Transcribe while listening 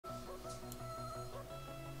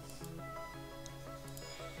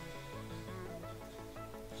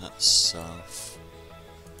south.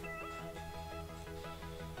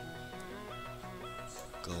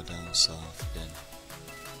 Go down south again.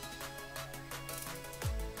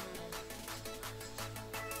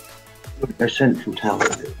 Look at their central tower.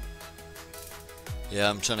 Yeah,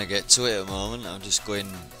 I'm trying to get to it at the moment. I'm just going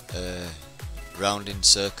round in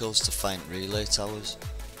circles to find relay towers.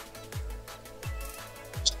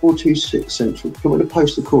 It's 426 central. Do you want me to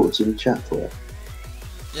post the coordinates in the chat for it?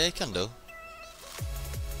 Yeah, you can do.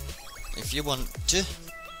 If you want to.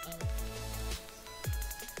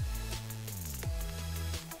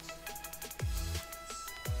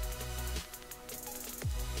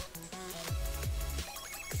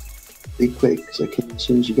 Be quick, because I can as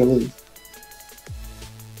soon as you go in.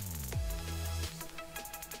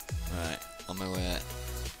 Right, on my way.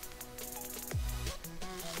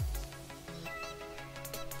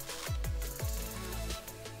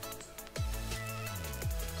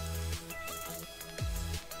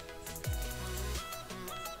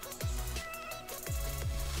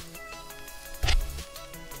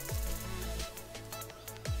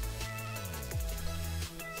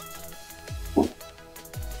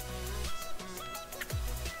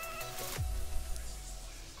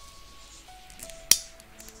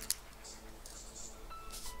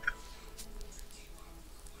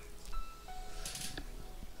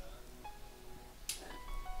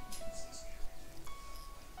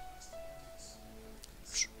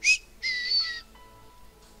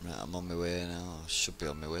 Right, I'm on my way now. I should be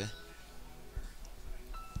on my way.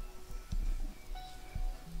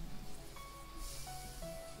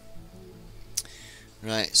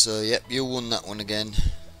 Right, so yep, you won that one again.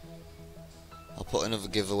 I'll put another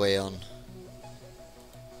giveaway on.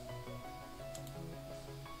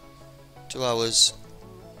 2 hours.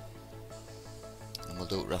 And we'll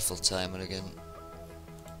do it raffle timer again.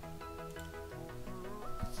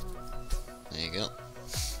 There you go.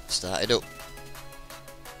 Start it up.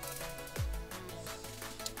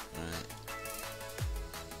 Right.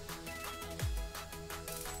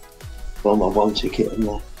 Got my one ticket in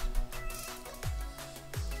there.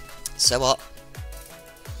 So what?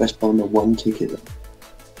 Best buy my one ticket there.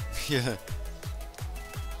 Yeah.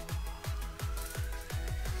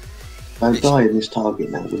 Don't die in this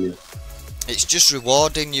target now, will you? It's just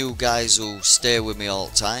rewarding you guys who stay with me all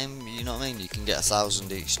the time, you know what I mean? You can get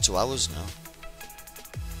 1,000 each 2 hours now.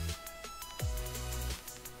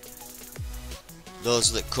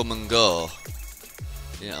 Those that come and go,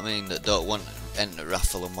 you know what I mean, that don't want to enter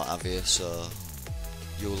raffle and what have you, so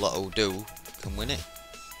you lot who do can win it.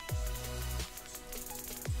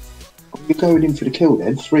 You're going in for the kill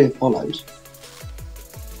then, 3 Apollos.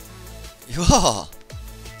 You are?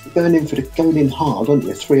 You're going in hard, aren't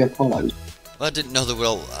you? 3 Apollos. Well, I didn't know they were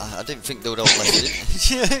all. I didn't think they were all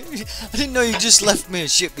left. I didn't know you just left me a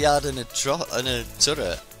shipyard and a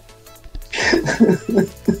turret.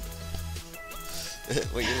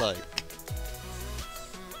 What you like?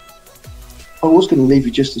 I was going to leave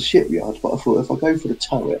you just the shipyard, but I thought if I go for the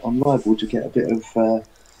turret, I'm liable to get a bit of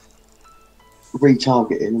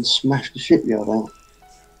retargeting and smash the shipyard out.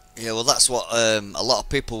 Yeah, well, that's what a lot of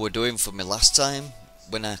people were doing for me last time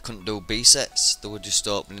when I couldn't do B sets. They were just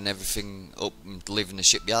opening everything up and leaving the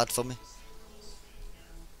shipyard for me.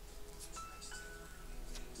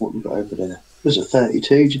 What we got over there? There's a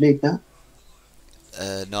 32. Do you need that?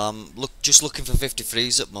 No, I'm just looking for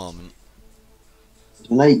 53s at the moment.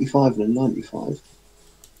 There's an 85 and a 95.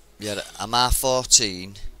 Yeah, I'm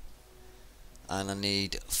R14 and I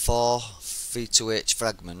need 4 V2H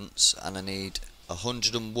fragments and I need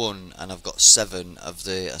 101 and I've got 7 of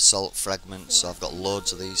the assault fragments, so I've got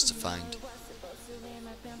loads of these to find.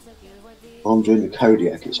 I'm doing the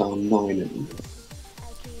Kodiak, it's R9 and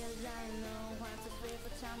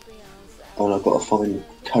I've got to find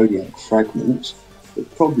Kodiak fragments. The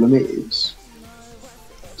problem is,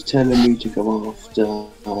 it's telling me to go after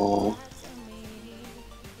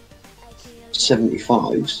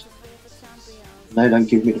 75s. They don't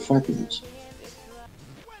give me the fragments.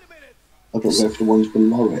 I've got to go for the ones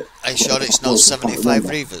below it. Are you sure it's not 75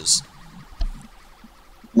 Reavers?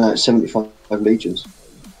 No, it's 75 Legions.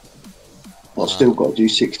 I've still got to do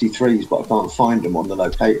 63s, but I can't find them on the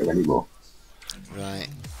locator anymore. Right.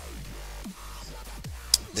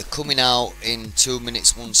 They're coming out in 2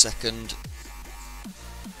 minutes 1 second.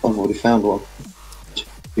 I've already found one.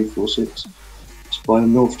 246. It's by the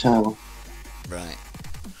North Tower. Right.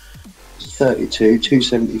 It's 32,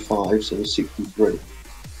 275s and a 63.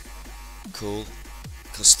 Cool.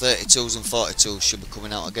 Because 32s and 42s should be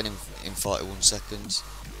coming out again in 41 seconds.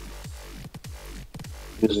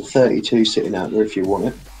 There's a 32 sitting out there if you want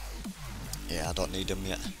it. Yeah, I don't need them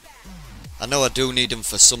yet. I know I do need them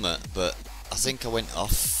for Summit, but I think I went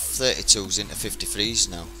off 32s into 53s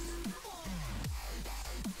now.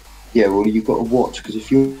 Yeah, well, you've got to watch, because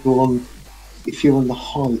if you're on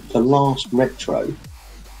the last retro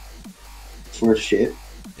for a ship,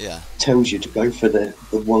 Yeah. tells you to go for the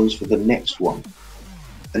ones for the next one.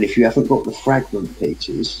 And if you haven't got the fragment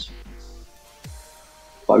pieces,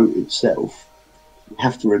 boat itself, you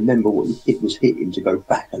have to remember what it was hitting to go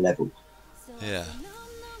back a level. Yeah.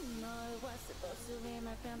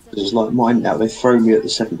 Because it's like mine now, they throw me at the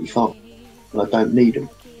 75, and I don't need them.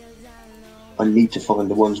 I need to find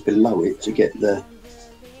the ones below it to get the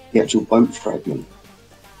actual boat fragment.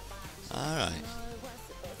 Alright.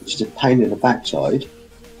 Which is a pain in the backside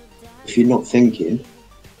if you're not thinking,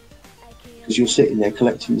 because you're sitting there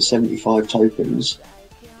collecting the 75 tokens,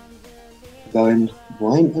 going,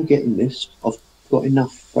 why ain't I getting this? I've got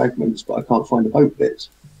enough fragments, but I can't find the boat bits.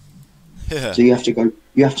 Yeah. So you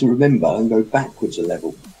have to remember and go backwards a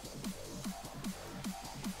level.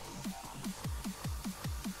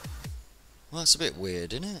 Well, that's a bit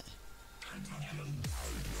weird, isn't it?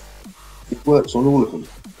 It works on all of them.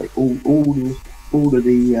 Like all of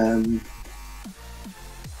the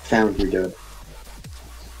Foundry do it.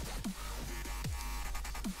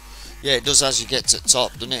 Yeah, it does as you get to the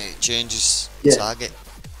top, doesn't it? It changes Yeah. target.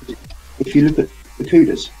 If you look at the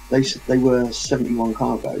Kudas, they were 71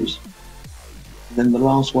 cargoes. And then the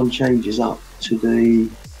last one changes up to the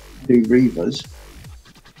new Reavers.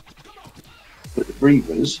 But the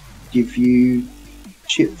Reavers give you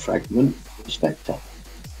ship fragment for the Spectre.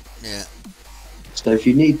 Yeah. So if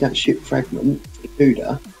you need that ship fragment for the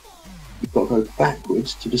Kuda, you've got to go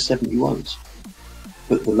backwards to the 71s.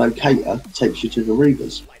 But the locator takes you to the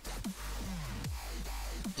Reavers.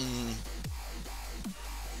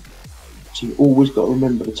 So you always got to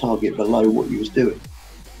remember the target below what you was doing.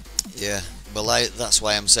 Yeah. Well, that's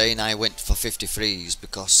why I'm saying I went for 53s,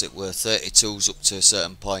 because it were 32s up to a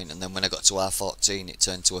certain point, and then when I got to R14 it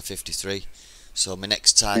turned to a 53. So my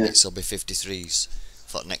next targets will be 53s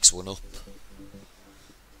for the next one up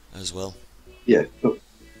as well. Yeah, but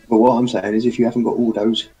what I'm saying is if you haven't got all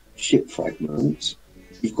those ship fragments,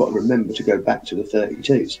 you've got to remember to go back to the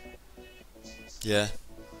 32s. Yeah.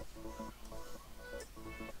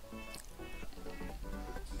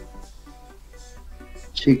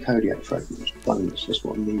 Two Kodiak fragments, bonus, that's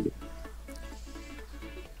what I needed.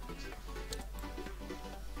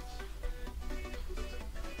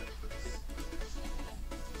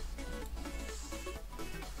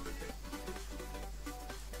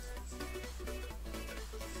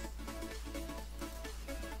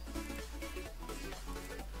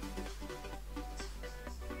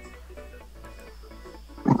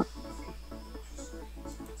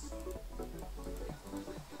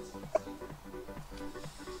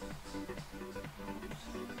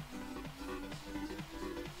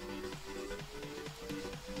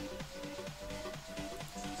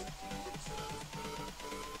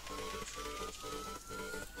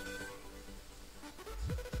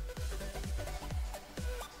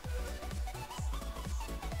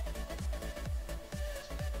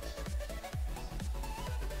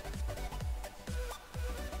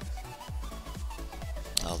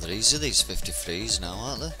 Oh, they're easy, these 53s now,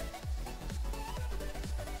 aren't they?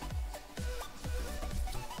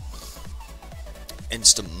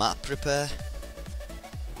 Instant map repair.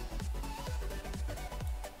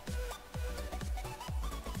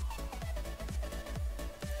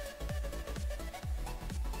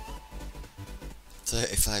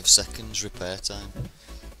 "35 seconds repair time."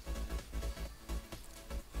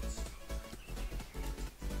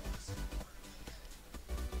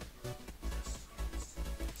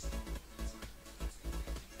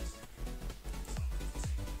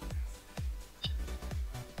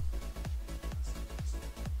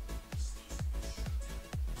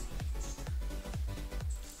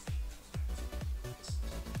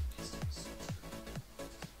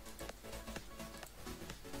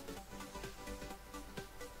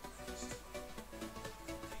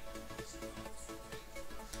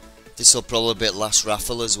 This will probably be the last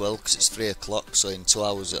raffle as well, because it's 3 o'clock, so in 2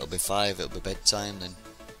 hours it'll be 5, it'll be bedtime then.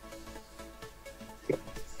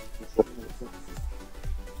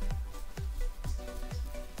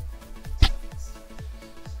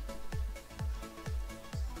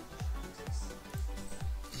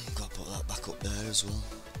 Gotta put that back up there as well.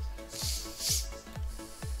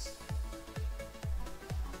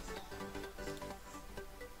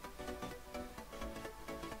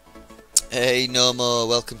 Hey Nomo,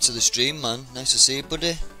 welcome to the stream, man. Nice to see you,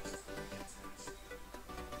 buddy.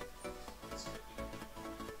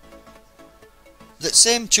 That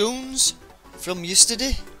same tunes from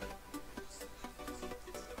yesterday.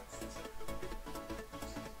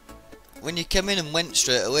 when you came in and went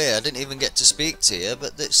straight away, I didn't even get to speak to you,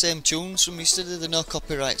 but the same tunes from yesterday, the no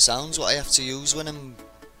copyright sounds, what I have to use when I'm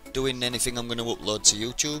doing anything I'm going to upload to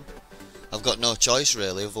YouTube. I've got no choice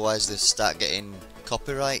really, otherwise they start getting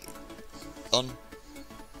copyright on.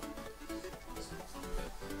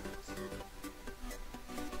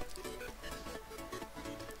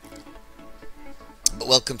 But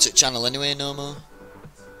welcome to the channel anyway, no more.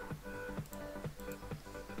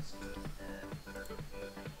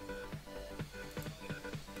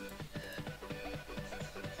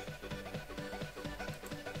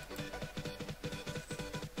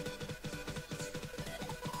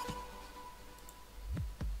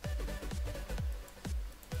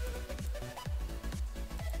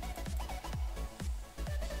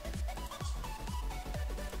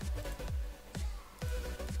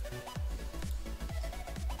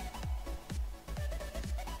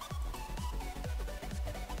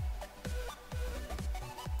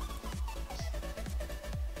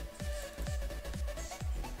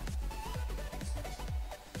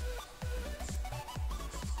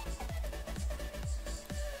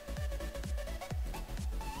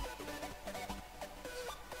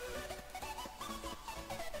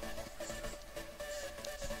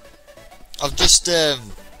 I've just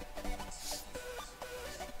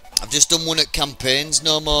done one at campaigns,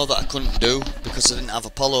 no more that I couldn't do because I didn't have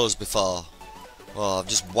Apollos before. Well, I've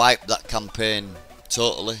just wiped that campaign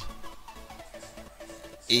totally.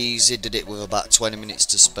 Easy, did it with about 20 minutes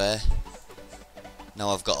to spare. Now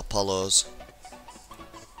I've got Apollos.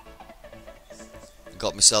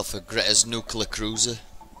 Got myself a Greta's nuclear cruiser.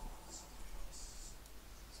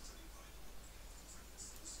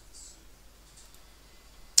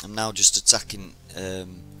 I'm now just attacking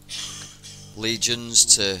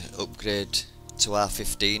legions to upgrade to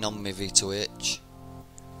R15 on my V2H.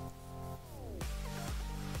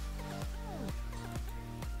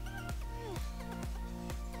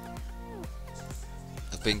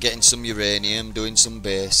 I've been getting some uranium, doing some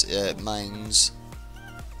base mines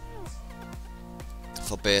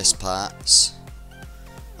for base parts.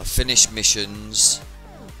 I've finished missions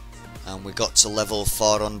and we got to level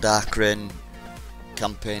 4 on Dark Rain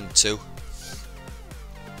campaign 2.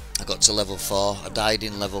 I got to level 4. I died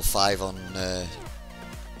in level 5 on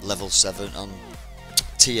level 7 on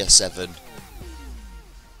tier 7.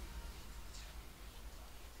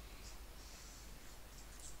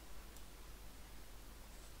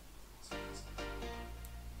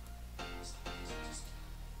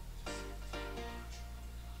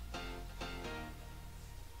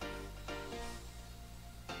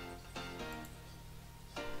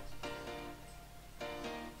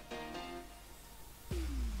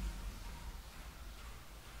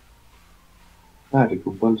 I had a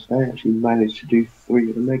good one today. I actually managed to do 3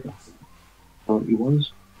 of the mega party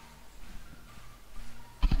ones.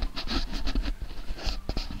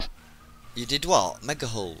 You did what? Mega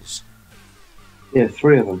hulls? Yeah,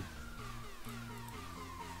 3 of them.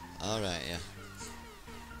 Alright, yeah.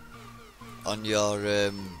 On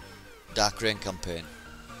your Dark Rain campaign?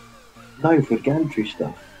 No, for gantry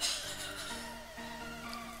stuff.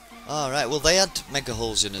 Alright, well they had mega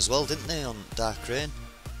hulls in as well, didn't they, on Dark Rain?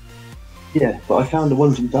 Yeah, but I found the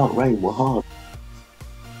ones in Dark Rain were hard.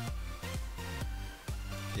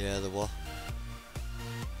 Yeah, they were.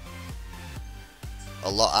 A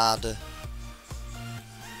lot harder.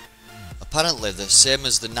 Apparently the same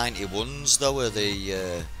as the 91s though, are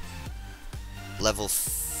the level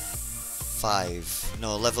 5.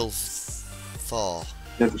 No, level 4.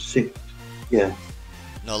 Level 6. Yeah.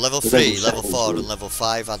 No, level The 3, level level 4 7s and level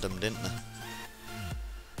 5 had them, didn't they?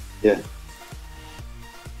 Yeah.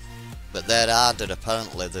 But they're harder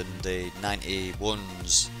apparently than the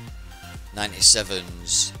 91s,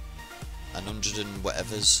 97s and 100 and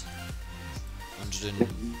whatevers. 100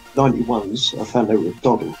 and... 91s, I found they were a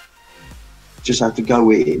doddle. Just had to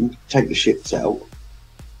go in, take the ships out,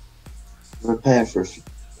 repair for a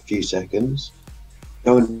few seconds,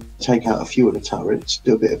 go and take out a few of the turrets,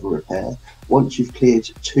 do a bit of a repair. Once you've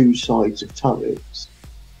cleared 2 sides of turrets,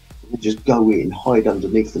 you just go in, hide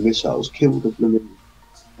underneath the missiles, kill the blooming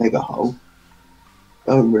mega hull,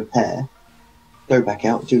 go and repair, go back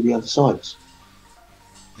out and do the other sides.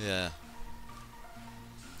 Yeah.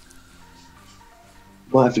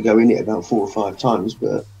 Might have to go in it about 4 or 5 times,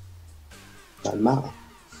 but doesn't matter.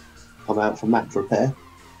 I'm out for map repair.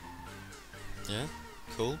 Yeah,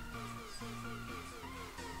 cool.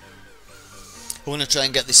 I want to try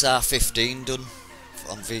and get this R15 done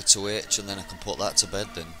on V2H and then I can put that to bed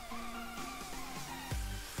then.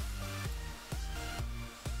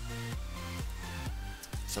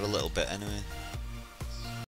 For a little bit anyway.